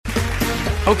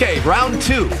Okay, round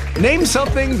 2. Name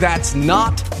something that's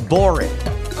not boring.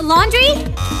 A laundry?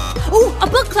 Ooh, a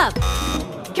book club.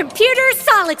 Computer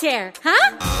solitaire,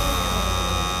 huh?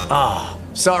 Ah,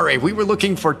 sorry, we were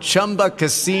looking for Chumba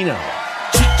Casino.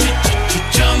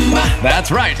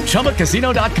 That's right,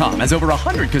 ChumbaCasino.com has over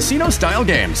 100 casino-style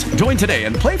games. Join today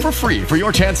and play for free for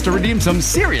your chance to redeem some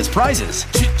serious prizes.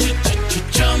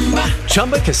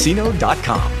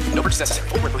 ChumbaCasino.com. No purchase necessary.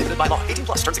 Void where prohibited by law. 18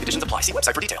 plus. Terms and conditions apply. See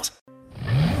website for details.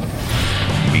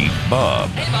 Meet Bob.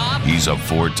 Hey, Bob. He's a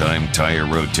 4-time tire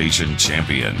rotation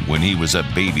champion. When he was a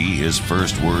baby, his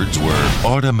first words were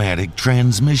automatic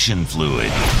transmission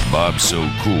fluid. Bob's so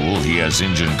cool, he has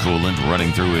engine coolant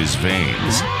running through his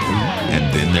veins.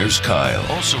 And then there's Kyle,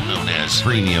 also known as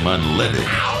Premium Unleaded.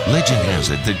 Legend has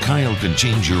it that Kyle can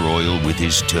change your oil with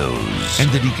his toes, and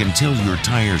that he can tell your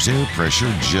tire's air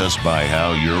pressure just by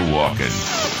how you're walking.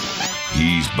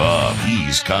 He's Bob,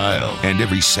 he's Kyle, and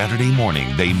every Saturday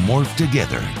morning they morph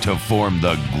together to form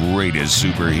the greatest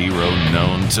superhero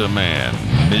known to man,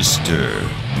 Mr.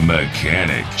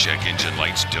 Mechanic. Check engine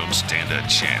lights don't stand a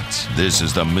chance. This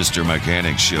is the Mr.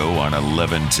 Mechanic Show on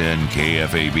 1110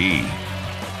 KFAB.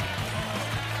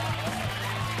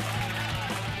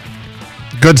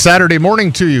 Good Saturday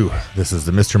morning to you. This is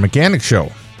the Mr. Mechanic Show.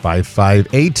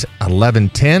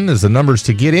 558-1110 is the numbers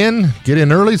to get in. Get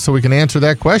in early so we can answer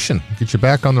that question. Get you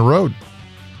back on the road.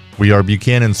 We are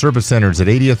Buchanan Service Centers at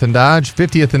 80th and Dodge,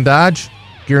 50th and Dodge.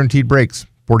 Guaranteed brakes,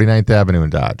 49th Avenue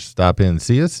and Dodge. Stop in and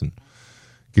see us and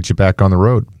get you back on the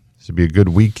road. Should be a good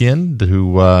weekend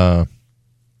to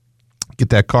get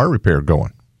that car repair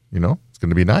going. You know, it's going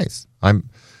to be nice.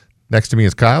 Next to me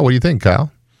is Kyle. What do you think,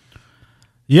 Kyle?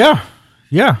 Yeah.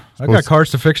 I got cars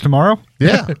to fix tomorrow.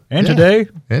 Yeah. and today.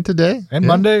 And today. And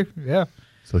Monday. Yeah.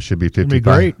 So it should be 55. Be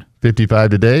great.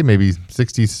 55 today, maybe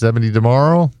 60, 70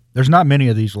 tomorrow. There's not many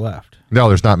of these left. No,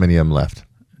 there's not many of them left.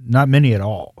 Not many at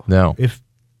all. No. If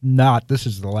not, this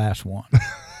is the last one.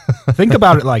 Think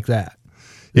about it like that.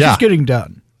 It's just getting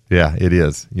done. Yeah, it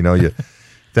is. You know,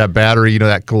 that battery,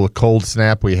 that cold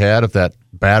snap we had, if that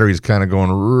battery's kind of going,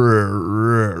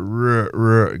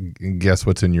 guess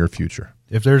what's in your future?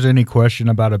 If there's any question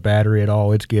about a battery at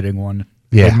all, it's getting one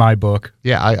in my book.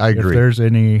 Yeah, I agree. If there's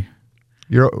any,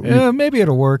 maybe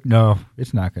it'll work. No,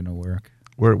 it's not going to work.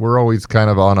 We're always kind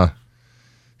of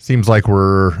seems like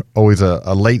we're always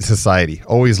a late society,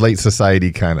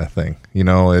 kind of thing. You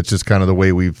know, it's just kind of the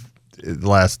way the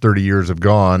last 30 years have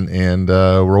gone, and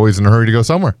we're always in a hurry to go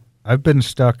somewhere. I've been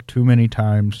stuck too many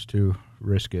times to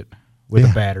risk it with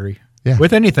a battery. Yeah.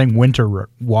 With anything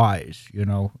winter-wise,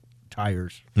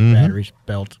 tires, batteries,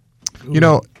 belts.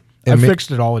 I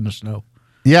fixed it all in the snow.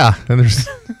 Yeah, and there's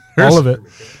all of it.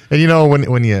 And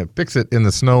when you fix it in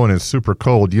the snow and it's super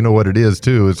cold, you know what it is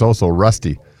too. It's also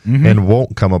rusty and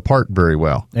won't come apart very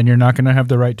well. And you're not going to have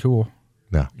the right tool.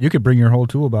 No, you could bring your whole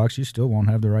toolbox, you still won't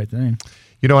have the right thing.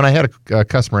 And I had a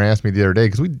customer ask me the other day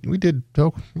because we did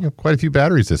quite a few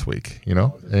batteries this week,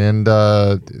 and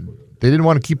they didn't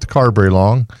want to keep the car very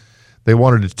long. They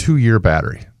wanted a 2-year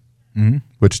battery,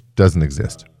 which doesn't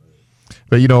exist.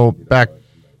 But, back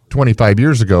 25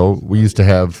 years ago, we used to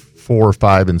have 4,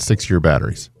 5, and 6-year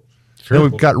batteries. Sure.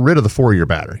 And we've got rid of the 4-year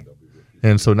battery.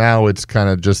 And so now it's kind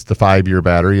of just the 5-year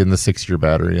battery and the 6-year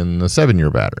battery and the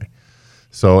 7-year battery.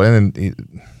 So,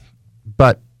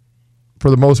 but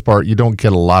for the most part, you don't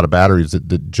get a lot of batteries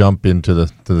that jump into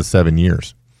the 7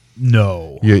 years.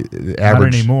 No, not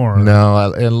anymore.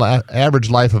 No, and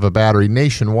average life of a battery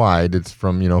nationwide, it's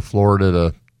from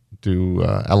Florida to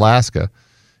Alaska,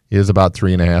 is about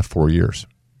 3.5, 4 years,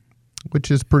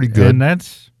 which is pretty good. And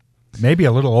that's maybe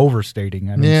a little overstating.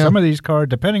 I mean, some of these cars,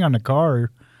 depending on the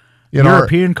car,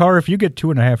 European car, if you get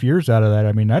 2.5 years out of that,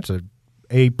 I mean, that's A+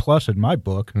 in my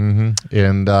book. Mm-hmm.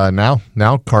 And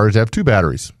now cars have 2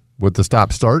 batteries with the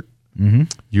stop-start. Mm-hmm.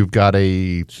 You've got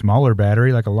a smaller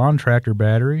battery, like a lawn tractor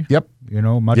battery. Yep.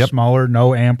 Much smaller,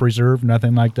 no amp reserve,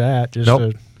 nothing like that.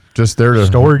 Just there to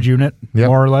storage unit,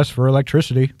 more or less, for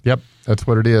electricity. Yep, that's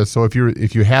what it is. So if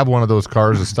you have one of those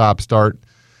cars, a stop-start,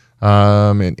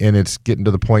 and it's getting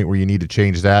to the point where you need to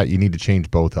change that, you need to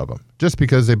change both of them, just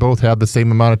because they both have the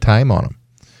same amount of time on them.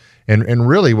 And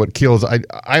really, what kills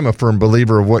I'm a firm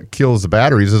believer of what kills the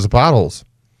batteries is the potholes,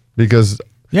 because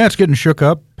it's getting shook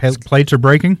up. Plates are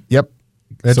breaking. Yep.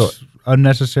 It's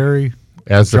unnecessary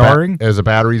jarring. As the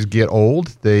batteries get old,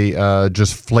 they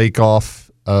just flake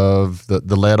off of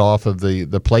the lead off of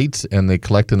the plates, and they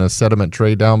collect in a sediment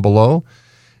tray down below.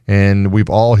 And we've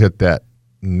all hit that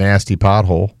nasty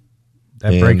pothole.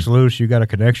 That breaks loose. You got a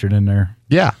connection in there.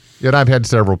 Yeah. And I've had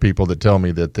several people that tell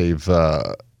me that they've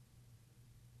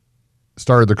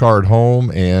started the car at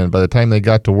home, and by the time they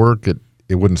got to work, it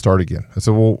it wouldn't start again. I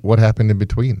said, well, what happened in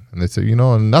between? And they said,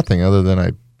 nothing other than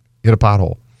I hit a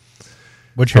pothole.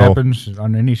 Which happens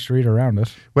on any street around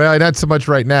us. Well, not so much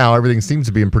right now. Everything seems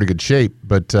to be in pretty good shape,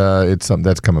 but it's something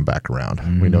that's coming back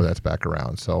around. We know that's back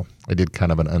around. So I did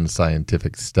kind of an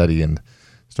unscientific study and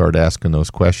started asking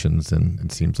those questions, and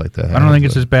it seems like that happens. I don't think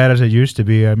it's as bad as it used to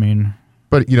be. I mean...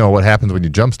 But what happens when you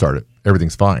jump start it?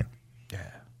 Everything's fine. Yeah.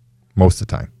 Most of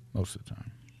the time.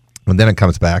 And then it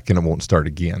comes back and it won't start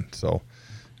again. So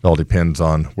it all depends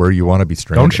on where you want to be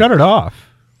stranded. Don't shut it off.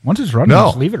 Once it's running,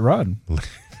 just leave it run.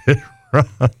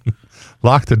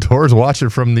 Lock the doors, watch it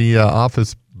from the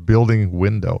office building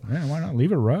window. Yeah, why not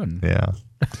leave it run? Yeah.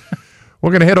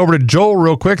 We're going to head over to Joel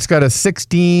real quick. He's got a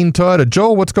 16 Toyota.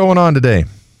 Joel, what's going on today?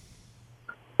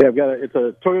 Yeah, it's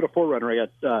a Toyota 4Runner. I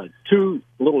got two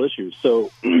little issues. So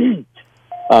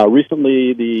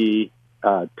recently the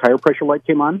tire pressure light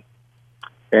came on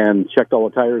and checked all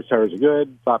the tires. Tires are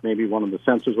good. Thought maybe one of the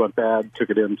sensors went bad. Took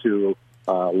it into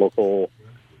local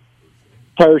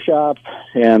tire shop,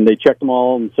 and they checked them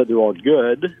all and said they're all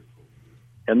good.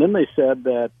 And then they said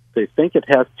that they think it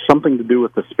has something to do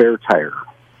with the spare tire.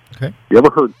 Okay. You ever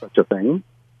heard such a thing?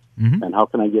 Mm-hmm. And how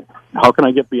can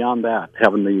I get beyond that,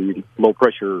 having the low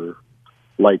pressure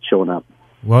light showing up?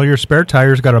 Well, your spare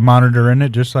tire's got a monitor in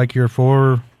it, just like your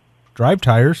 4 drive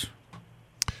tires.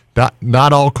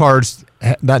 Not all cars,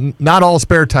 not all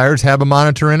spare tires have a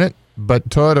monitor in it. But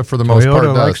Toyota, for the most part,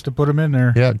 does. Toyota likes to put them in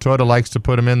there. Yeah, Toyota likes to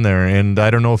put them in there. And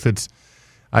I don't know if it's,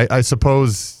 I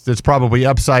suppose it's probably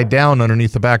upside down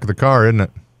underneath the back of the car, isn't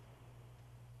it?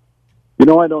 I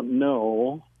don't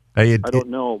know. I don't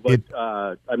know. But,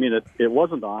 it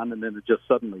wasn't on, and then it just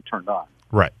suddenly turned on.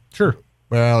 Right. Sure.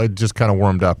 Well, it just kind of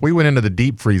warmed up. We went into the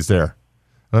deep freeze there.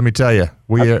 Let me tell you,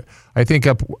 I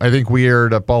think we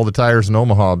aired up all the tires in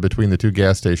Omaha between the 2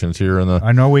 gas stations here.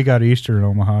 I know we got Eastern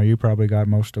Omaha. You probably got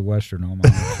most of Western Omaha.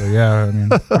 So yeah, I mean,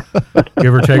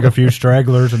 give or take a few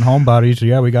stragglers and homebodies.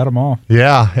 Yeah, we got them all.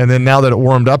 Yeah, and then now that it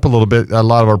warmed up a little bit, a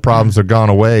lot of our problems have gone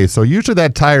away. So usually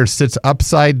that tire sits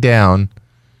upside down.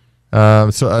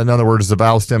 So in other words, the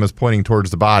valve stem is pointing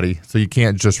towards the body, so you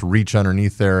can't just reach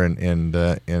underneath there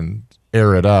and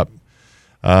air it up.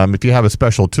 If you have a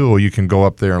special tool, you can go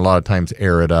up there and a lot of times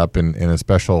air it up in a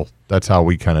special. That's how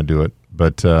we kind of do it.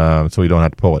 But so you don't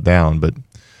have to pull it down. But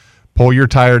pull your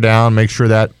tire down, make sure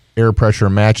that air pressure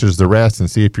matches the rest, and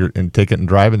see if take it and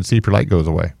drive it and see if your light goes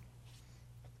away.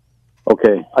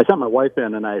 Okay, I sent my wife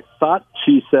in, and I thought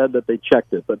she said that they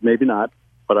checked it, but maybe not.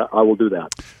 But I will do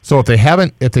that. So if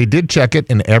they did check it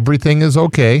and everything is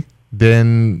okay,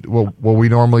 then what we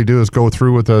normally do is go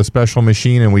through with a special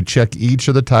machine and we check each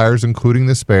of the tires, including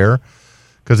the spare,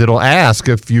 because it'll ask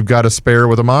if you've got a spare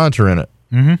with a monitor in it.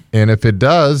 Mm-hmm. And if it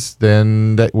does,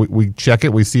 then we check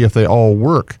it, we see if they all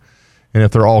work. And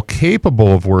if they're all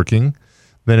capable of working,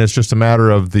 then it's just a matter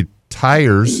of the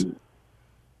tires'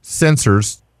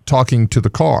 sensors talking to the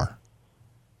car.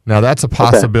 Now, that's a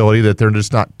possibility that they're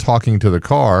just not talking to the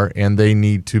car, and they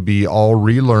need to be all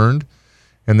relearned.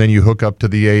 And then you hook up to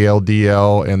the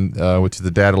ALDL, and which is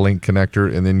the data link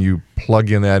connector, and then you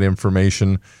plug in that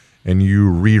information, and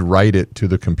you rewrite it to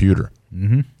the computer.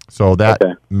 Mm-hmm. So that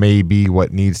may be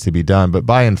what needs to be done. But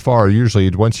by and far,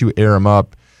 usually, once you air them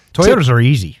up... Toyotas are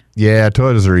easy. Yeah,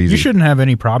 Toyotas are easy. You shouldn't have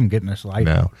any problem getting this light.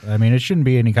 No. I mean, it shouldn't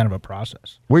be any kind of a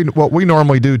process. What we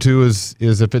normally do, too, is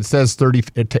if it says 30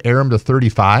 to air them to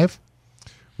 35,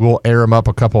 we'll air them up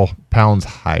a couple pounds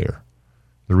higher.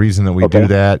 The reason that we do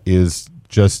that is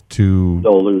just to...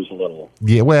 They'll lose a little.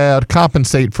 Yeah, well, to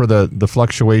compensate for the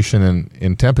fluctuation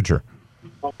in temperature.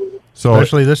 So,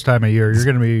 especially this time of year, you're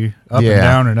going to be up and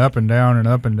down and up and down and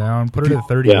up and down. Put it at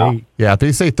 38. Yeah, if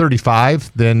they say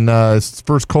 35, then it's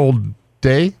first cold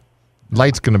day,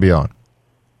 light's going to be on.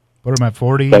 Put them at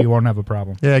 40, you won't have a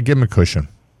problem. Yeah, give them a cushion.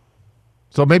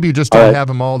 So maybe you just don't have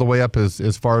them all the way up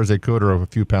as far as they could or a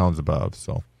few pounds above.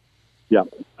 So. Yeah.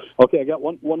 Okay, I got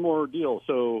one more deal.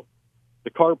 So the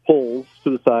car pulls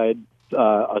to the side.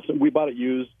 We bought it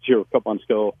used here a couple months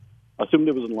ago. Assumed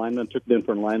it was in alignment, took it in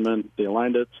for alignment. They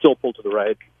aligned it, still pulled to the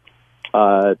right.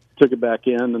 Took it back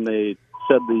in, and they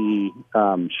said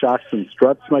the shocks and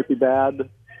struts might be bad.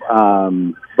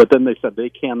 But then they said they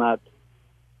cannot.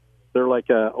 They're like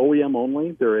a OEM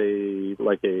only. They're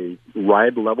a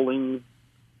ride leveling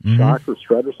shock or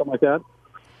strut or something like that.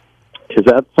 Is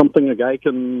that something a guy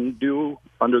can do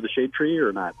under the shade tree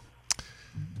or not?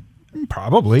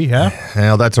 Probably, yeah.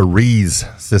 Well, that's a Rees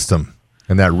system.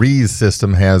 And that Rees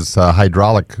system has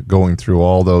hydraulic going through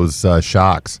all those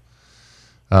shocks.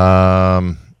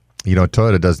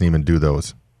 Toyota doesn't even do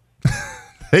those.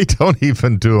 They don't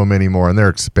even do them anymore, and they're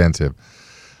expensive.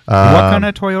 What kind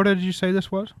of Toyota did you say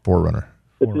this was? 4Runner.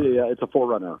 It's a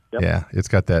 4Runner. Yep. Yeah, it's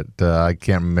got that. I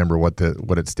can't remember what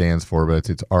it stands for, but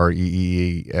it's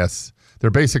REES. They're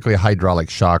basically hydraulic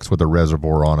shocks with a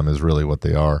reservoir on them. Is really what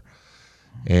they are.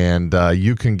 And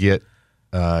you can get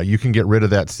rid of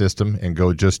that system and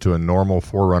go just to a normal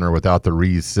 4Runner without the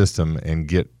REES system and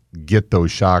get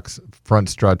those shocks, front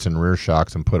struts and rear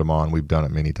shocks, and put them on. We've done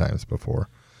it many times before.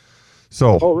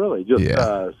 So, oh, really?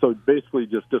 So basically,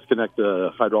 just disconnect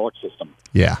the hydraulic system.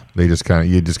 Yeah, you just kind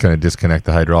of disconnect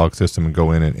the hydraulic system and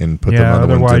go in and put them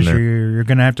other ones in there. Otherwise, you're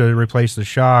going to have to replace the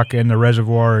shock and the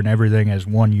reservoir and everything as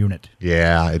one unit.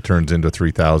 Yeah, it turns into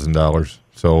 $3,000.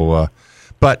 So,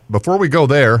 but before we go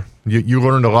there, you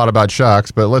learned a lot about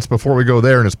shocks. But before we go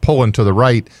there and it's pulling to the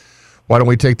right, why don't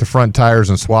we take the front tires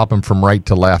and swap them from right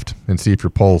to left and see if your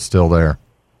pull's still there?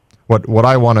 What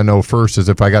I want to know first is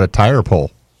if I got a tire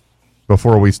pull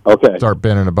before we start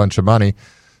bending a bunch of money.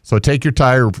 So take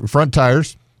your front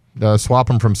tires, swap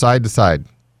them from side to side,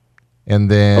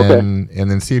 and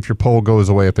then see if your pull goes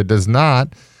away. If it does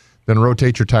not, then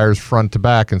rotate your tires front to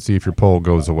back and see if your pull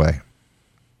goes away.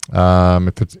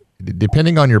 If it's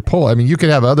depending on your pull, I mean, you could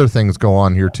have other things go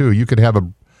on here too. You could have a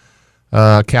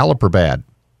caliper bad.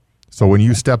 So when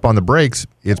you step on the brakes,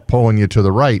 it's pulling you to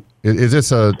the right. Is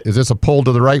this a pull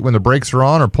to the right when the brakes are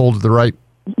on, or pull to the right?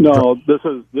 No, this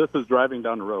is driving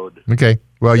down the road. Okay.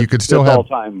 Well, you could still have a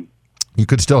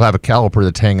caliper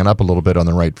that's hanging up a little bit on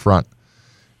the right front,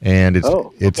 and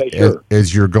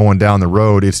as you're going down the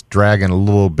road, it's dragging a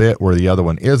little bit where the other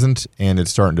one isn't, and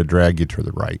it's starting to drag you to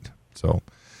the right. So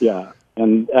yeah,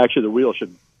 and actually the wheel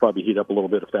should probably heat up a little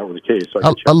bit if that were the case. So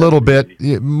a little bit.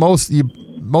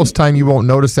 Most time you won't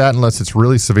notice that unless it's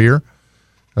really severe,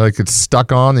 like it's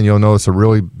stuck on, and you'll notice a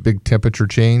really big temperature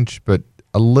change, but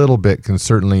a little bit can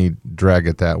certainly drag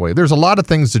it that way. There's a lot of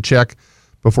things to check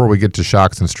before we get to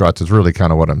shocks and struts is really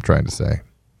kind of what I'm trying to say.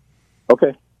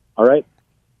 Okay. All right.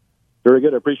 Very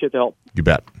good. I appreciate the help. You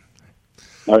bet.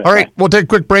 All right. We'll take a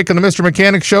quick break on the Mr.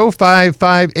 Mechanic Show.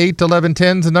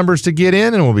 558-1110 is the numbers to get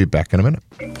in, and we'll be back in a minute.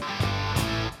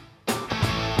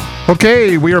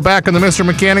 Okay, we are back on the Mr.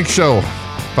 Mechanic Show.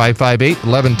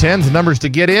 558-1110 is the numbers to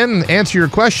get in. Answer your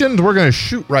questions. We're going to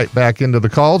shoot right back into the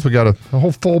calls. We got a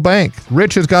whole full bank.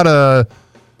 Rich has got a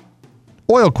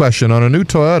oil question on a new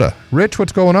Toyota. Rich,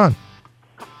 what's going on?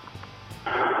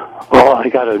 Well, I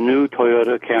got a new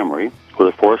Toyota Camry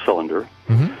with a 4-cylinder,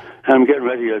 and I'm getting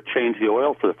ready to change the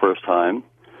oil for the first time.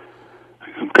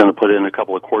 I'm going to put in a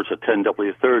couple of quarts of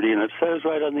 10W30, and it says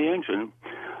right on the engine,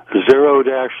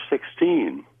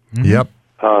 0-16. Yep.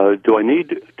 Do I need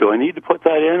to put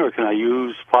that in, or can I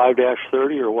use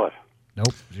 5-30, or what?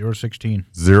 Nope, 0-16.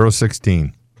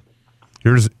 0-16.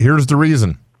 Here's the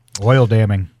reason. Oil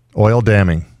damming. Oil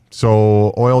damming.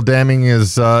 So oil damming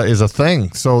is a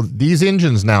thing. So these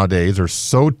engines nowadays are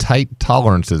so tight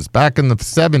tolerances. Back in the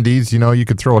 70s, you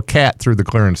could throw a cat through the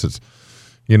clearances.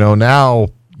 Now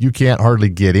you can't hardly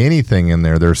get anything in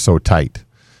there. They're so tight.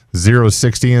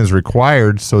 0-16 is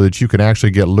required so that you can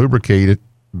actually get lubricated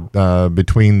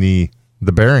between the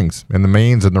bearings and the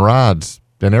mains and the rods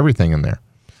and everything in there.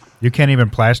 You can't even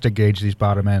plastic gauge these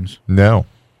bottom ends. No.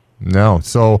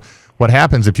 So what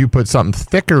happens if you put something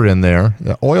thicker in there?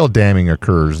 Oil damming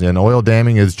occurs, and oil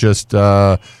damming is just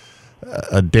a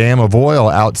dam of oil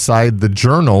outside the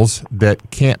journals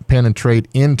that can't penetrate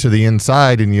into the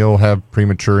inside, and you'll have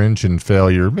premature engine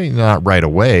failure. Maybe not right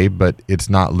away, but it's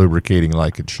not lubricating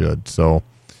like it should. So,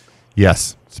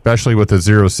 yes. Especially with the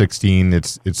 0-16,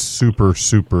 it's super,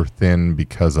 super thin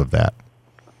because of that.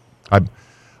 Right,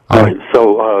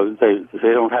 so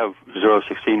they don't have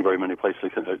 0-16 very many places.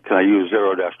 Can I use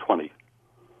 0-20?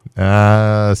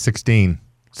 16.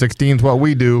 16 is what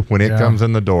we do when it comes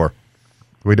in the door.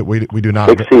 We do not.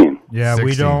 16. Yeah, 16.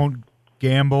 We don't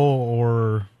gamble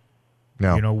or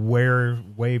No.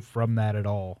 Wave from that at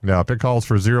all. No, if it calls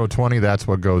for 0-20, that's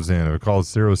what goes in. If it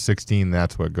calls 0-16,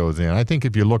 that's what goes in. I think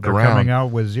if you look They're around. coming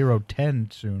out with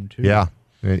 0-10 soon, too. Yeah,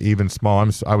 even small.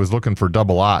 I was looking for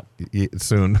double-aught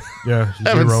soon. Yeah.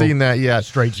 Haven't seen that yet.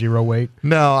 Straight 0-weight.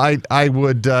 No, I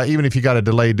would, even if you got a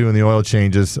delay doing the oil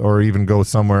changes or even go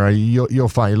somewhere, you'll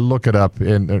find, look it up,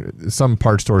 and some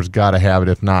part stores got to have it.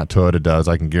 If not, Toyota does.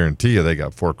 I can guarantee you they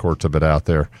got 4 quarts of it out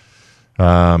there.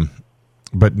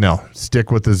 But no, stick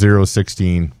with the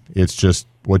 0-16. It's just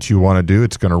what you want to do.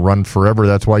 It's going to run forever.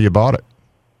 That's why you bought it.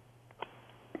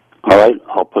 All right,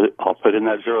 I'll put in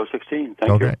that 0-16. Thank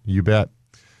you. Okay, you bet.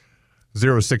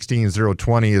 0-16,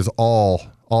 0-20 is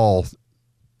all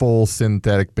full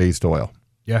synthetic based oil.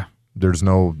 Yeah. There's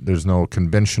no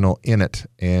conventional in it,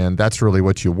 and that's really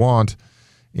what you want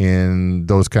in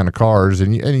those kind of cars.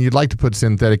 And you'd like to put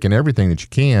synthetic in everything that you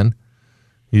can.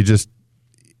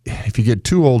 if you get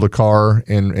too old a car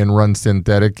and run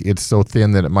synthetic, it's so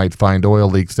thin that it might find oil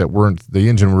leaks that the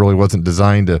engine really wasn't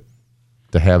designed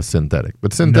to have synthetic.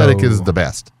 But synthetic is the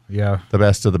best. Yeah. The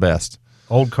best of the best.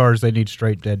 Old cars, they need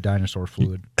straight dead dinosaur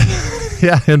fluid.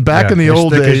 Yeah, and back in the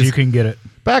old days, you can get it.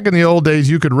 Back in the old days,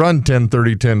 you could run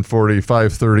 1030, 1040,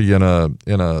 530 in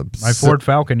a. My Ford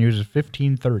Falcon uses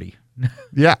 1530.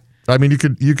 Yeah, I mean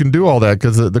you can do all that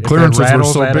because the clearances were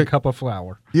so big. big. A cup of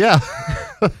flour. Yeah,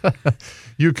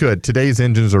 you could. Today's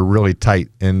engines are really tight,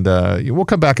 and we'll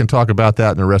come back and talk about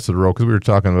that in the rest of the row because we were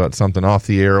talking about something off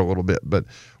the air a little bit. But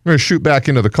we're going to shoot back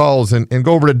into the calls and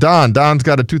go over to Don. Don's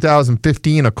got a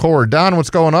 2015 Accord. Don,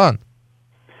 what's going on?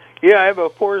 Yeah, I have a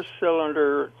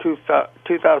four-cylinder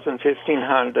 2015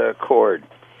 Honda Accord.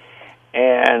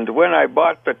 And when I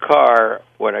bought the car,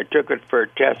 when I took it for a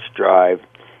test drive,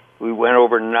 we went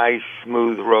over nice,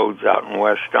 smooth roads out in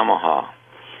West Omaha.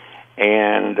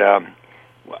 And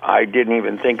I didn't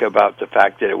even think about the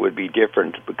fact that it would be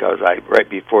different because right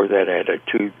before that I had a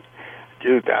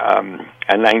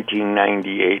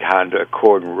 1998 Honda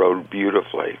Accord and rode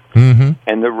beautifully. Mm-hmm.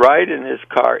 And the ride in this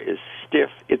car is stiff.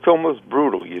 It's almost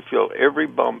brutal. You feel every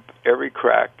bump, every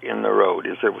crack in the road.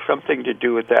 Is there something to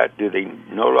do with that? Do they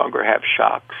no longer have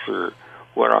shocks or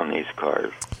what on these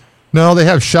cars? No, they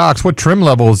have shocks. What trim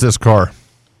level is this car?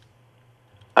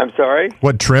 I'm sorry?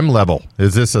 What trim level?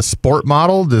 Is this a sport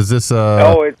model? Is this a...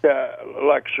 Oh, it's a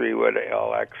luxury,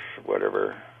 LX,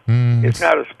 whatever. It's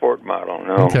not a sport model,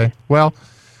 no. Okay. Well,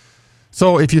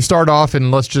 so if you start off and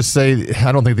let's just say,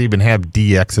 I don't think they even have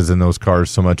DXs in those cars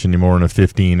so much anymore in a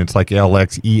 15. It's like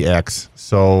LX, EX.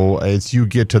 So as you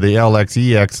get to the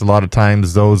LX, EX, a lot of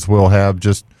times those will have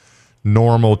just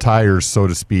normal tires, so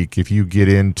to speak. If you get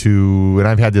into, and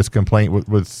I've had this complaint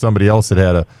with somebody else that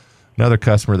had another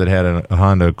customer that had a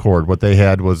Honda Accord. What they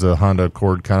had was a Honda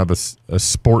Accord, kind of a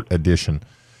sport edition.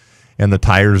 And the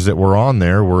tires that were on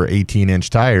there were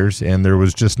 18-inch tires, and there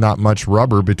was just not much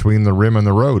rubber between the rim and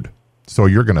the road. So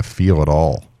you're going to feel it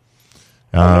all.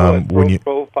 When you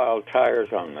profile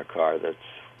tires on the car, that's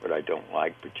what I don't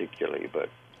like particularly. But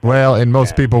well, and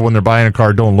most people, when they're buying a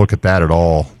car, don't look at that at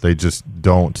all. They just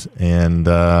don't. And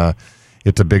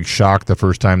it's a big shock the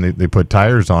first time they put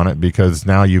tires on it because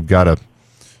now you've got a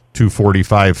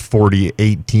 245 40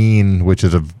 18, which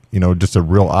is just a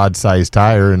real odd sized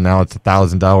tire, and now it's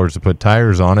 $1,000 to put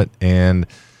tires on it, and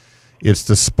it's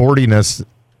the sportiness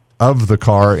of the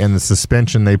car and the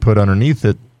suspension they put underneath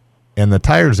it and the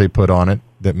tires they put on it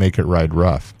that make it ride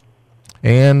rough.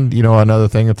 And another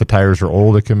thing, if the tires are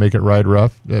old, it can make it ride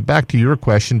rough. Back to your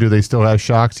question, do they still have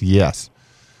shocks? Yes,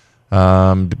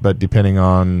 but depending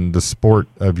on the sport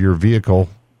of your vehicle,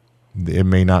 it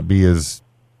may not be as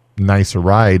nice a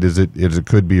ride as it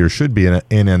could be or should be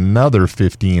in another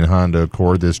 15 Honda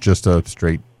Accord that's just a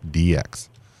straight DX.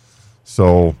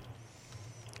 So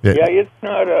it's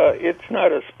not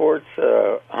a sports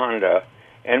Honda.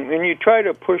 And when you try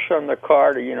to push on the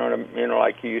car to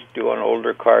like you used to do on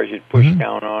older cars, you'd push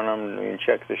down on them and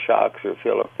check the shocks or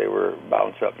feel if they were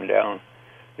bounce up and down.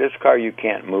 This car, you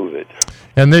can't move it.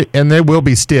 And they will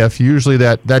be stiff. Usually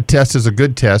that test is a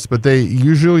good test, but they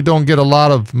usually don't get a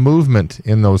lot of movement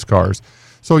in those cars.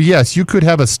 So, yes, you could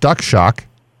have a stuck shock.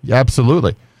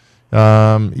 Absolutely.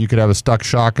 You could have a stuck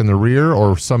shock in the rear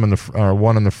or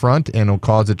one in the front, and it'll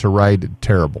cause it to ride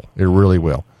terrible. It really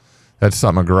will. That's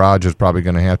something a garage is probably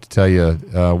going to have to tell you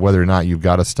whether or not you've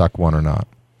got a stuck one or not.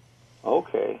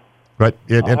 Okay. But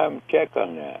I'll have them check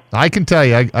on that. I can tell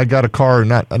you, I got a car,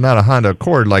 not a Honda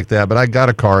Accord like that, but I got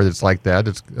a car that's like that.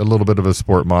 It's a little bit of a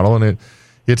sport model, and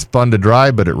it's fun to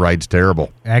drive, but it rides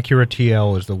terrible. Acura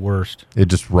TL is the worst. It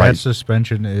just rides. That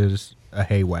suspension is a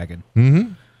hay wagon.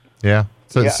 Mm-hmm. Yeah.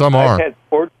 So some are.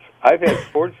 I've had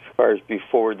sports cars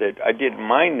before that I didn't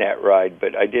mind that ride,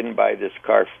 but I didn't buy this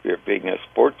car for being a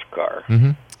sports car.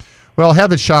 Mm-hmm. Well, have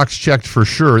the shocks checked for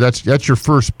sure. That's your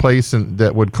first place, and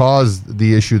that would cause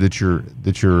the issue that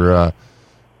you're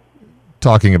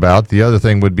talking about. The other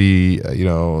thing would be,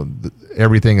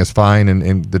 everything is fine,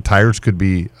 and the tires could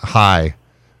be high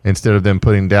instead of them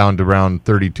putting down to around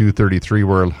 32, 33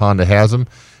 where Honda has them.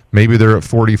 Maybe they're at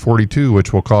 40, 42,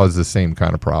 which will cause the same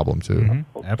kind of problem too.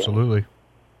 Mm-hmm. Okay. Absolutely.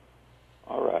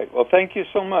 All right. Well, thank you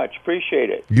so much. Appreciate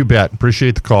it. You bet.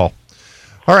 Appreciate the call.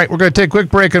 All right, we're going to take a quick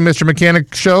break on Mr.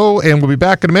 Mechanic Show, and we'll be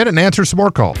back in a minute and answer some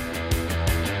more calls.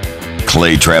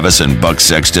 Clay Travis and Buck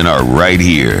Sexton are right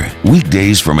here,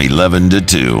 weekdays from 11 to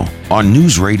 2 on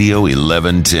News Radio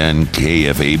 1110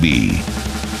 KFAB.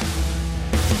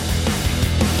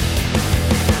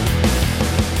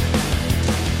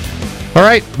 All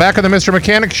right, back on the Mr.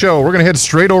 Mechanic Show. We're going to head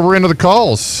straight over into the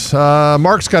calls.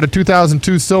 Mark's got a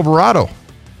 2002 Silverado.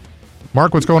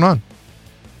 Mark, what's going on?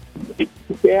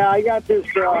 Yeah, I got this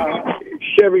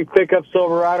Chevy pickup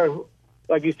Silverado,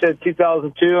 like you said,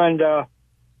 2002, and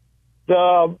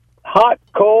the hot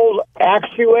cold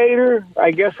actuator,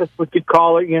 I guess that's what you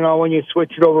call it. You know, when you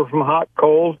switch it over from hot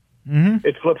cold,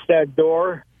 it flips that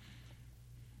door.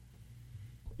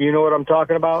 You know what I'm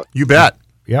talking about? You bet.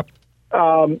 Yep.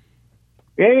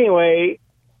 Anyway,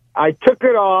 I took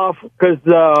it off because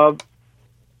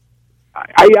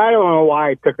I don't know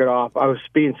why I took it off. I was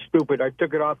being stupid. I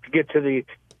took it off to get to the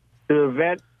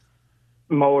vent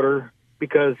motor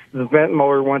because the vent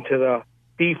motor went to the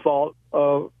default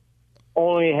of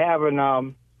only having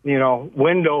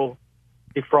window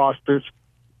defrosters.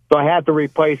 So I had to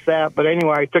replace that. But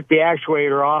anyway, I took the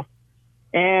actuator off,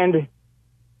 and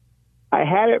I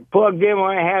had it plugged in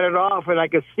when I had it off, and I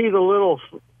could see the little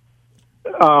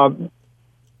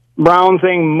brown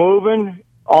thing moving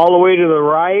all the way to the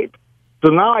right. So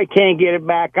now I can't get it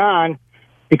back on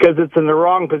because it's in the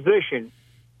wrong position.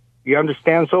 You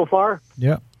understand so far?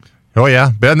 Yeah. Oh,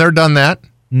 yeah. Been there, done that.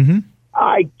 Mm-hmm.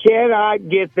 I cannot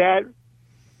get that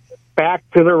back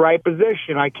to the right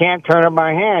position. I can't turn it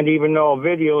by hand, even though a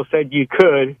video said you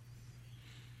could.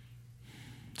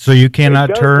 So you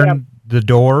cannot turn the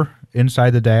door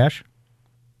inside the dash?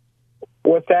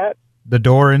 What's that? The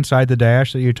door inside the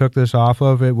dash that you took this off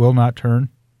of, it will not turn?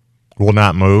 Will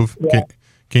not move? Yeah.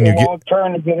 Can you won't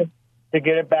turn to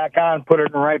get it back on, put it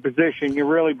in the right position. You're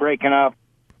really breaking up.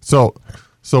 So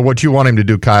what you want him to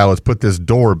do, Kyle, is put this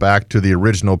door back to the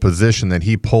original position that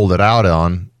he pulled it out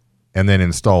on and then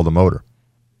install the motor.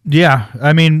 Yeah.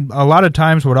 I mean, a lot of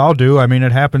times what I'll do, I mean,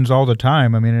 it happens all the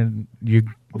time. I mean, you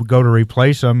go to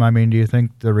replace them. I mean, do you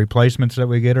think the replacements that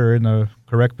we get are in the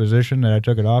correct position that I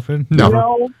took it off in?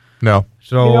 No.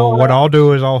 So what I'll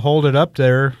do is I'll hold it up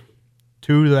there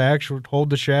to hold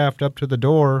the shaft up to the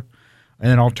door,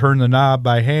 and then I'll turn the knob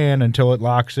by hand until it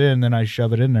locks in, then I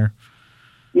shove it in there.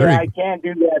 Yeah, I can't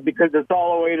do that because it's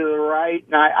all the way to the right,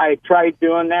 and I tried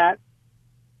doing that,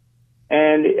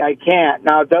 and I can't.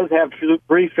 Now, it does have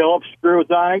 3 Phillips screws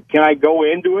on it. Can I go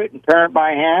into it and turn it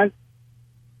by hand?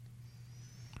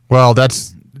 Well,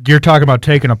 you're talking about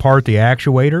taking apart the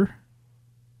actuator?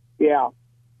 Yeah.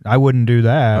 I wouldn't do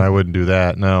that. I wouldn't do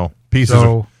that, no. Pieces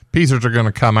are going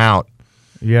to come out.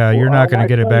 Yeah, you're not going to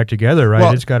get it back together, right?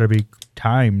 Well, it's got to be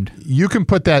timed. You can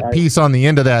put that piece on the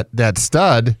end of that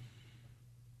stud.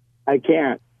 I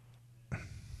can't.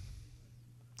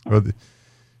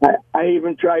 I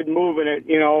even tried moving it,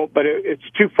 but it's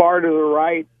too far to the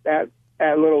right, that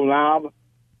little knob,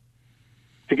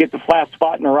 to get the flat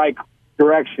spot in the right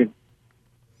direction.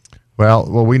 Well,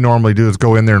 what we normally do is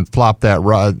go in there and flop that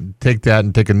rod, take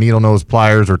a needle nose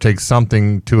pliers or take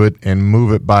something to it and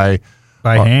move it by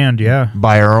hand,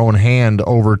 by our own hand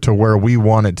over to where we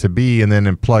want it to be, and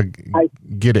then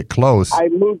get it close. I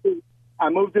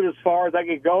moved it as far as I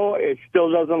could go. It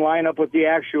still doesn't line up with the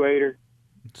actuator.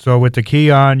 So with the key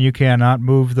on, you cannot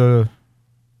move the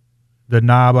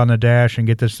knob on the dash and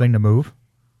get this thing to move?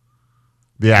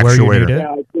 The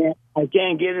actuator. Yeah, I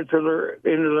can't get it into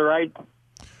the right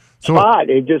spot.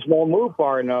 It just won't move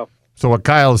far enough. So what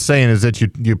Kyle is saying is that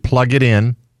you plug it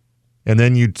in, and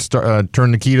then you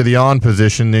turn the key to the on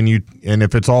position, and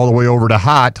if it's all the way over to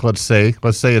hot, let's say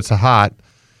it's a hot,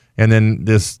 and then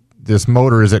this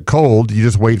motor is at cold, you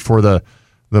just wait for the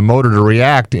motor to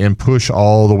react and push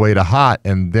all the way to hot,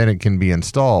 and then it can be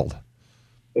installed.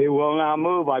 It will not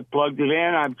move. I plugged it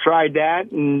in. I've tried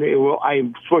that, and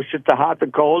I switched it to hot to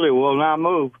cold. It will not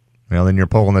move. Well, then you're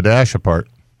pulling the dash apart.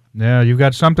 Yeah, you've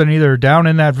got something either down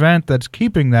in that vent that's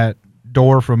keeping that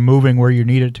door from moving where you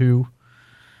need it to,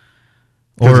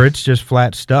 or it's just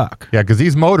flat stuck. Yeah, because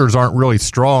these motors aren't really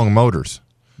strong motors.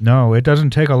 No, it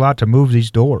doesn't take a lot to move these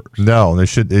doors. No, they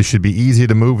should be easy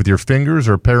to move with your fingers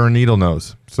or a pair of needle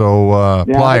nose. So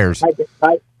pliers.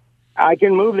 I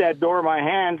can move that door by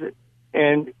hand,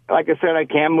 and like I said, I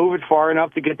can't move it far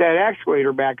enough to get that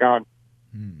actuator back on.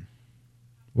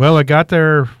 Well, it got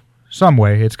there some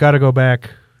way. It's got to go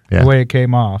back the way it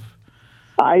came off.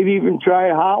 I've even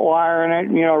tried hot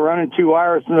wiring it, running 2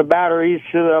 wires from the batteries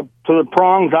to the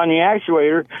prongs on the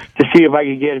actuator to see if I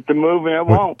could get it to move, and it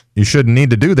won't. You shouldn't need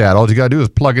to do that. All you got to do is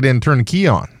plug it in and turn the key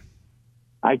on.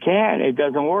 I can't. It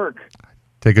doesn't work.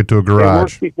 Take it to a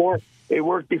garage. It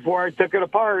worked before I took it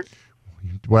apart.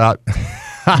 Well,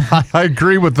 I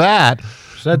agree with that.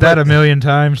 Said that a million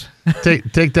times.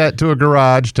 take that to a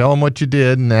garage, tell them what you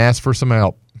did, and ask for some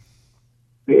help.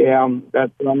 Yeah,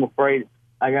 that's what I'm afraid.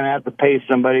 I'm going to have to pay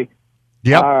somebody.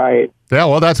 Yep. All right. Yeah,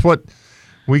 well, that's what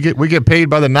we get. We get paid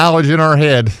by the knowledge in our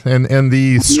head, and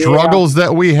the struggles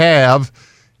that we have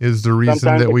is the reason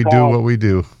sometimes that we do what we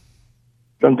do.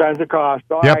 Sometimes it costs.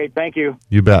 All right, thank you.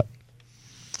 You bet.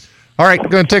 All right,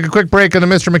 going to take a quick break on the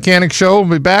Mr. Mechanic Show. We'll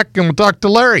be back, and we'll talk to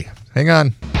Larry. Hang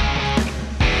on.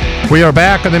 We are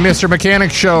back on the Mr.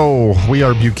 Mechanic Show. We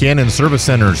are Buchanan Service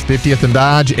Centers, 50th and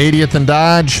Dodge, 80th and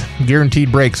Dodge.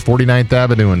 Guaranteed Brakes, 49th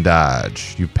Avenue and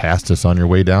Dodge. You've passed us on your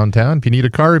way downtown. If you need a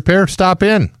car repair, stop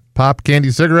in. Pop,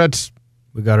 candy, cigarettes.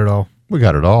 We got it all. We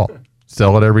got it all.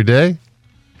 Sell it every day.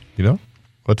 You know,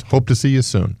 let's hope to see you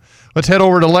soon. Let's head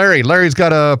over to Larry. Larry's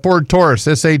got a Ford Taurus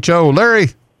SHO. Larry,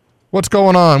 what's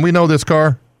going on? We know this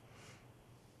car.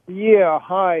 Yeah,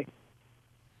 hi.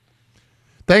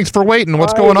 Thanks for waiting.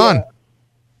 What's going on?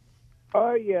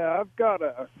 Yeah, I've got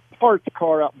a parts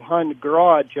car out behind the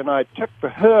garage, and I took the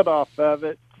hood off of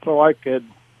it so I could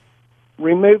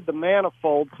remove the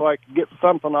manifold so I could get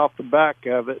something off the back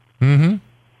of it. Mm-hmm.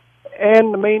 And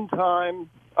in the meantime,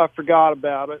 I forgot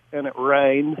about it, and it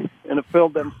rained, and it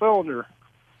filled them cylinder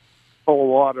full of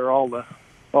water. All the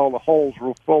holes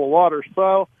were full of water.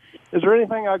 So is there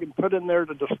anything I can put in there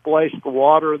to displace the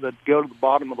water that go to the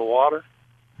bottom of the water?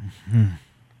 Mm-hmm.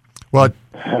 Well,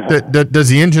 does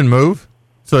the engine move?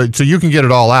 So you can get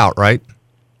it all out, right?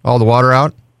 All the water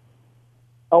out?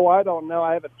 Oh, I don't know.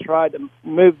 I haven't tried to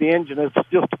move the engine. It's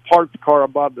just a parts car I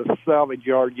bought at the salvage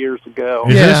yard years ago.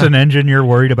 Is this an engine you're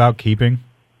worried about keeping?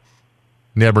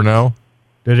 Never know.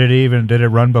 Did it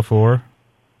run before?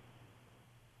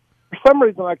 For some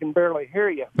reason, I can barely hear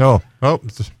you. Oh.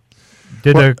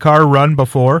 Did the car run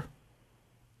before?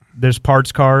 This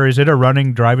parts car, is it a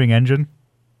running, driving engine?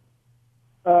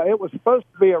 It was supposed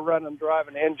to be a running,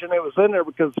 driving engine. It was in there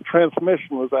because the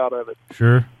transmission was out of it.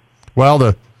 Sure. Well,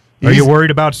 are you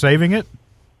worried about saving it?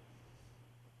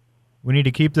 We need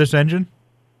to keep this engine?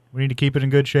 We need to keep it in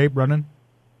good shape, running?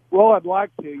 Well, I'd like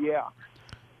to, yeah.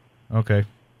 Okay.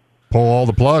 Pull all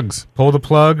the plugs. Pull the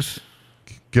plugs.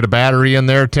 Get a battery in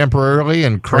there temporarily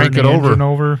and crank it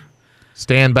over.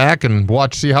 Stand back and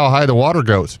see how high the water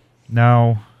goes.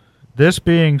 Now, this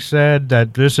being said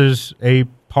that this is a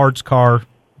parts car,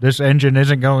 this engine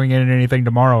isn't going in anything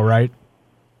tomorrow, right?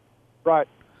 Right.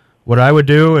 What I would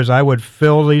do is I would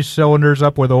fill these cylinders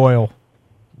up with oil.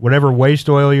 Whatever waste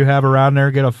oil you have around there,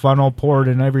 get a funnel, pour it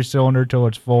in every cylinder till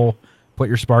it's full, put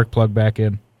your spark plug back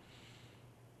in.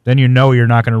 Then you know you're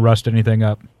not going to rust anything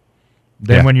up.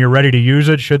 Then when you're ready to use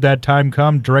it, should that time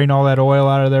come, drain all that oil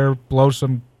out of there, blow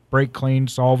some brake clean,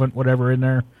 solvent, whatever in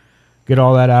there, get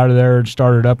all that out of there and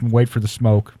start it up and wait for the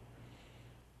smoke.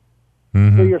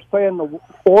 Mm-hmm. So you're saying the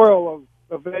oil will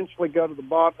eventually go to the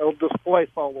bottom, it'll displace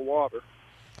all the water.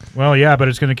 Well, yeah, but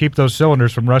it's going to keep those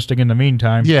cylinders from rusting in the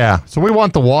meantime. Yeah, so we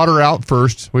want the water out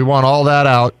first. We want all that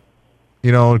out,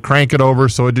 crank it over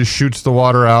so it just shoots the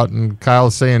water out. And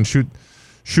Kyle's saying shoot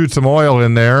some oil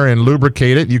in there and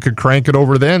lubricate it. You could crank it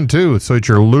over then, too, so that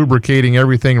you're lubricating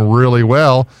everything really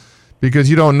well, because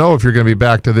you don't know if you're going to be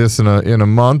back to this in a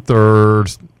month or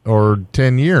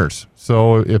 10 years.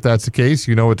 So if that's the case,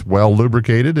 it's well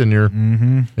lubricated and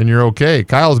you're okay.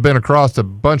 Kyle's been across a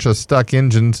bunch of stuck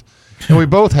engines, and we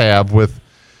both have with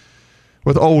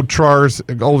old cars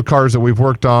that we've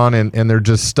worked on, and they're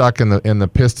just stuck, and the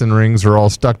piston rings are all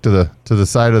stuck to the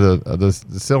side of the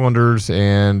cylinders.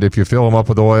 And if you fill them up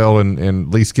with oil and at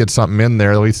least get something in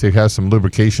there, at least they have some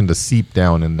lubrication to seep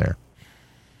down in there.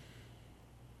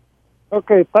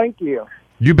 Okay, thank you.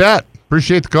 You bet.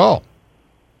 Appreciate the call.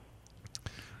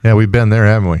 Yeah, we've been there,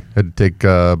 haven't we? Had to take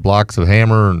blocks of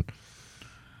hammer and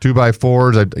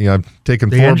 2x4s. I've taken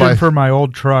the 4x. engine for my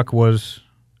old truck was,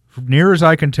 near as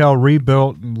I can tell,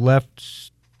 rebuilt and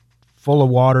left full of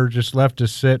water, just left to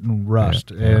sit and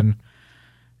rust. Yeah. And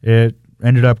it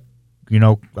ended up,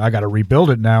 I got to rebuild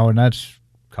it now, and that's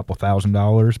a couple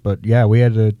 $1,000. But yeah, we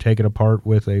had to take it apart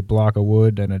with a block of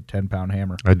wood and a 10-pound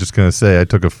hammer. I was just going to say, I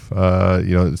took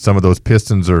some of those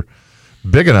pistons are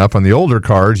big enough on the older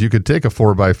cars. You could take a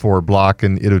 4x4 block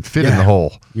and it would fit in the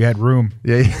hole. You had room.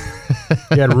 Yeah.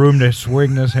 You had room to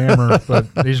swing this hammer.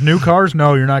 But these new cars,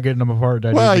 no, you're not getting them apart.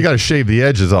 Well, you got to shave the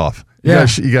edges off. You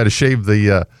got to shave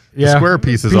the square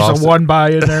pieces off. Piece of one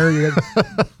by in there.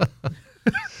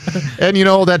 And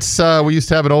that's we used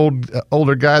to have an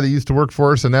older guy that used to work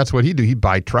for us, and that's what he'd do. He'd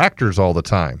buy tractors all the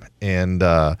time, and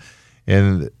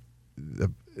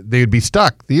they'd be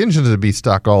stuck. The engines would be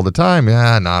stuck all the time.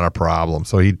 Not a problem.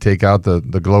 So he'd take out the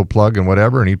glow plug and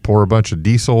whatever, and he'd pour a bunch of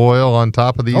diesel oil on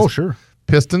top of these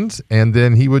pistons, and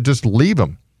then he would just leave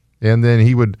them. And then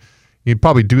he'd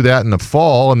probably do that in the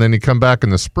fall, and then he'd come back in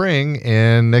the spring,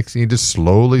 and next he'd just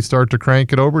slowly start to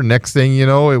crank it over. Next thing you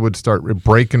know, it would start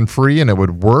breaking free, and it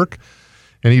would work.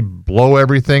 And he'd blow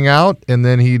everything out, and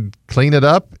then he'd clean it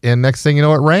up, and next thing you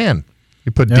know, it ran. He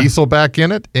put diesel back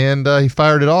in it, and he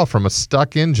fired it off from a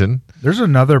stuck engine. There's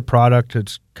another product.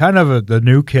 It's kind of the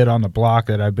new kid on the block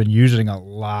that I've been using a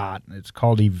lot. It's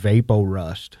called Evapo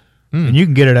Rust. And you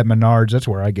can get it at Menards. That's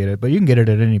where I get it. But you can get it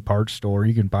at any parts store.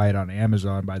 You can buy it on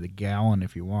Amazon by the gallon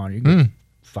if you want. You can get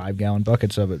 5-gallon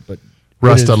buckets of it. But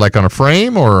Rust like on a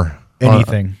frame or?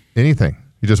 Anything. Anything.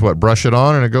 You just, brush it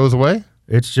on and it goes away?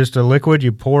 It's just a liquid.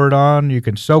 You pour it on. You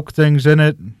can soak things in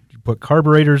it. You put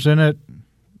carburetors in it.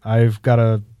 I've got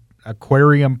a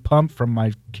aquarium pump from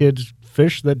my kids'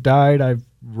 fish that died. I've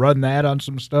run that on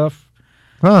some stuff.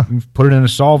 Huh. You put it in a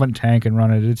solvent tank and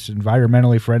run it. It's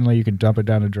environmentally friendly. You can dump it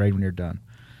down the drain when you're done.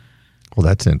 Well,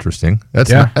 that's interesting.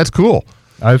 That's cool.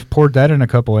 I've poured that in a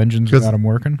couple engines and got them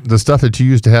working. The stuff that you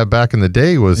used to have back in the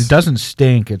day was... It doesn't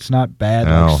stink. It's not bad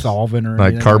like solvent or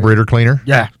anything. Like carburetor cleaner?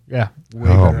 Yeah.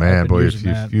 Oh, man. Boy, if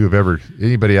you have ever...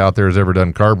 Anybody out there has ever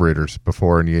done carburetors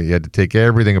before and you had to take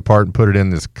everything apart and put it in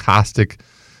this caustic,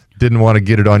 didn't want to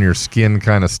get it on your skin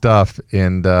kind of stuff.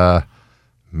 And,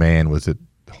 man, was it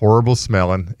horrible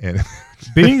smelling. And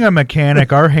being a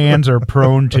mechanic, our hands are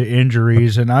prone to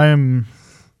injuries, and I'm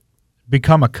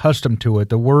become accustomed to it.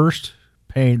 The worst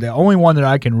pain, the only one that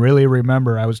I can really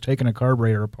remember, I was taking a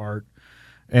carburetor apart,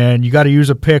 and you got to use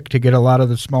a pick to get a lot of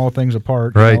the small things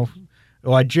apart. Right. You know?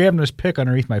 Well, I jammed this pick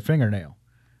underneath my fingernail.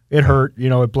 It hurt.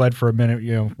 It bled for a minute.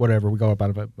 Whatever. We go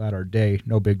about our day.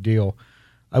 No big deal.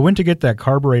 I went to get that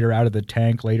carburetor out of the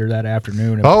tank later that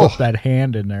afternoon and put that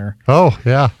hand in there. Oh,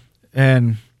 yeah.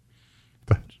 And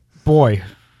boy,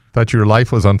 thought your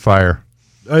life was on fire.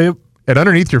 And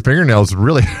underneath your fingernails,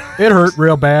 really, it hurt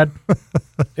real bad.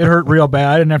 It hurt real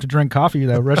bad. I didn't have to drink coffee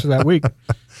the rest of that week.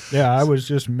 Yeah, I was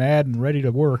just mad and ready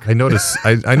to work. I noticed.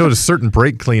 I noticed certain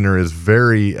brake cleaner is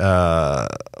very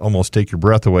almost take your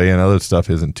breath away, and other stuff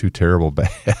isn't too terrible bad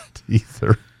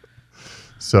either.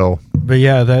 So, but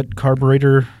yeah, that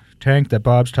carburetor tank that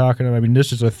Bob's talking about. I mean,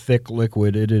 this is a thick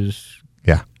liquid. It is.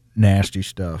 Yeah. Nasty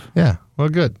stuff. Yeah. Well,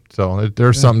 good. So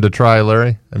there's something to try,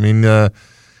 Larry. I mean,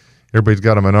 everybody's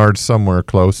got a Menards somewhere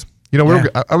close. I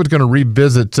was going to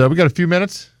revisit. We got a few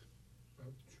minutes.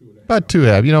 About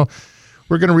 2.5.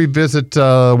 We're going to revisit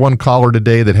one caller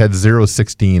today that had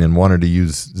 016 and wanted to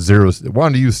use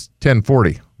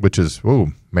 1040, which is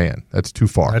man, that's too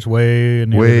far. That's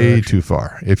way too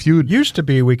far. If you used to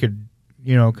be, we could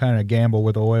kind of gamble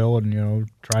with oil and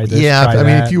try this. Yeah, try I mean,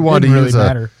 that. if you want to use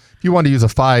If you want to use a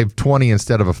 520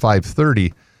 instead of a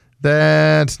 530,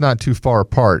 that's not too far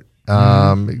apart.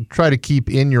 Try to keep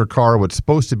in your car what's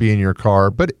supposed to be in your car.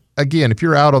 But again, if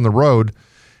you're out on the road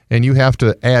and you have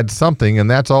to add something and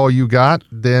that's all you got,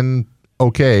 then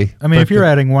okay. I mean, if you're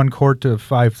adding 1 quart to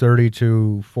 530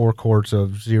 to 4 quarts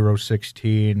of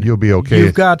 016, you'll be okay.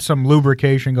 You've got some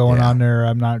lubrication going on there.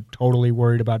 I'm not totally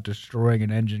worried about destroying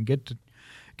an engine.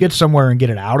 Get somewhere and get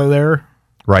it out of there.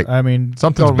 Right. I mean,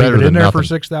 something's better than in there nothing. for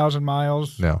 6,000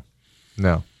 miles. No.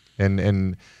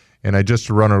 And I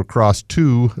just run across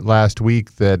 2 last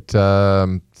week that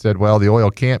said, well, the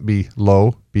oil can't be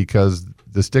low because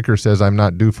the sticker says I'm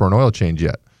not due for an oil change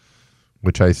yet,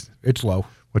 it's low.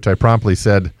 Which I promptly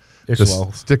said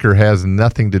the sticker has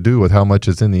nothing to do with how much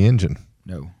is in the engine.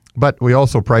 No. But we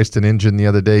also priced an engine the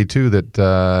other day, too, that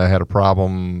had a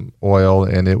problem oil,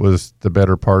 and it was the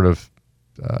better part of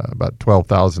about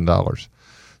 $12,000.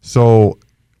 So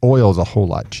oil is a whole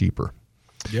lot cheaper.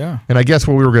 Yeah. And I guess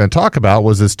what we were going to talk about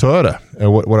was this Toyota,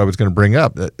 what I was going to bring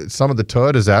up. Some of the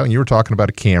Toyotas out, and you were talking about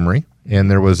a Camry, and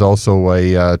there was also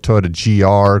a Toyota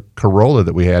GR Corolla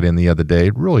that we had in the other day.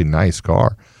 Really nice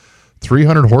car.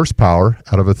 300 horsepower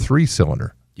out of a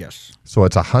 3-cylinder. Yes. So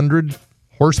it's 100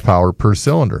 horsepower per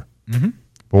cylinder. Mm-hmm.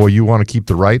 Boy, you want to keep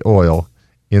the right oil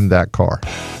in that car.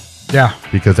 Yeah.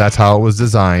 Because that's how it was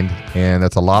designed, and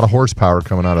that's a lot of horsepower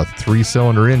coming out of a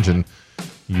 3-cylinder engine.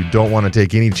 You don't want to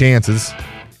take any chances.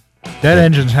 That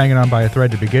engine's hanging on by a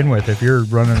thread to begin with. If you're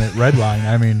running it redline,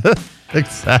 I mean,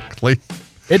 exactly.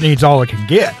 It needs all it can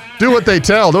get. Do what they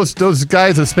tell. Those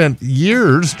guys have spent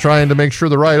years trying to make sure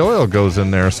the right oil goes in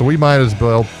there. So we might as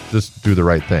well just do the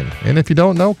right thing. And if you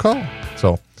don't know, call.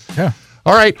 So yeah.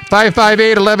 All right,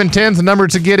 558-1110 is the number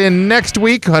to get in next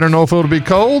week. I don't know if it'll be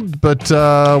cold, but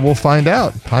we'll find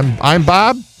out. I'm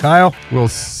Bob. Kyle. We'll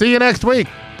see you next week.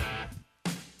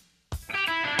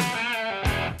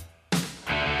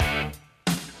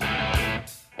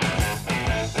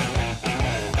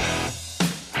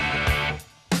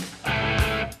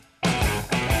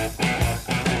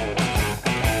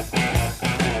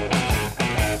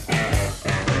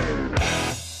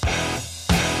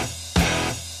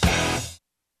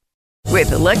 With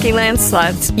the Lucky Land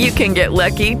Slots, you can get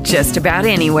lucky just about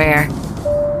anywhere.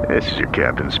 This is your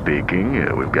captain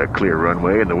speaking. We've got clear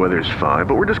runway and the weather's fine,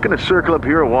 but we're just going to circle up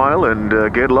here a while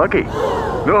and get lucky.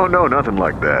 No, nothing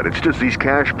like that. It's just these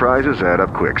cash prizes add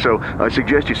up quick. So I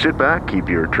suggest you sit back, keep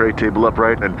your tray table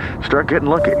upright, and start getting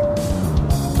lucky.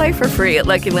 Play for free at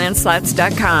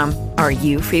LuckyLandSlots.com. Are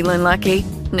you feeling lucky?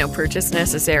 No purchase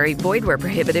necessary. Void where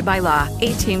prohibited by law.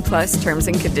 18+ terms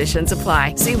and conditions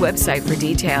apply. See website for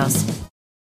details.